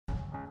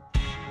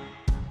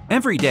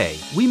Every day,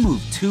 we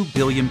move 2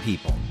 billion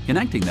people,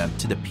 connecting them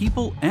to the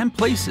people and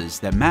places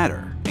that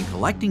matter and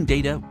collecting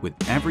data with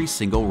every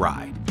single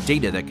ride.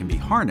 Data that can be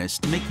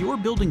harnessed to make your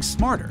building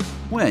smarter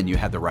when you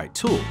have the right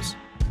tools,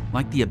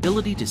 like the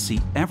ability to see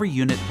every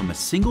unit from a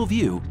single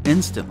view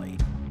instantly,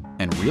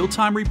 and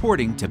real-time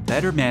reporting to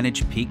better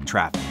manage peak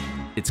traffic.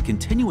 It's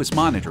continuous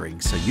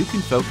monitoring so you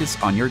can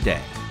focus on your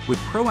day. With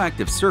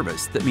proactive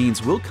service, that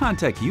means we'll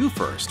contact you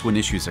first when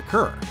issues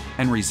occur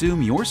and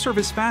resume your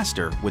service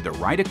faster with the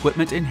right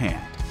equipment in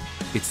hand.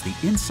 It's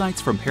the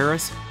insights from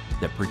Paris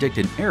that predict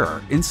an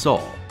error in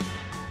Seoul.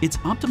 It's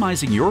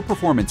optimizing your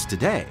performance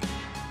today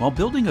while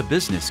building a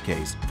business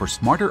case for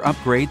smarter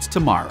upgrades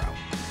tomorrow.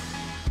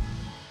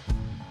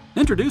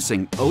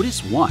 Introducing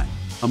Otis ONE,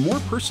 a more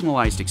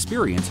personalized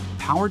experience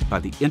powered by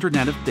the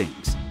Internet of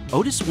Things.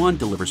 Otis ONE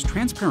delivers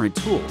transparent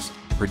tools,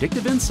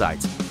 predictive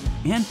insights,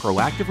 and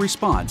proactive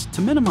response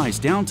to minimize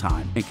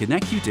downtime and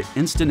connect you to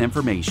instant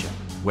information.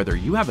 Whether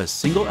you have a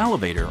single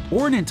elevator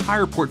or an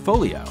entire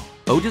portfolio,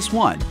 Otis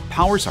ONE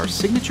powers our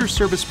signature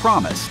service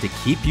promise to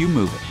keep you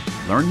moving.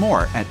 Learn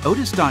more at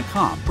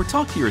otis.com or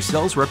talk to your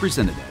sales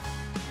representative.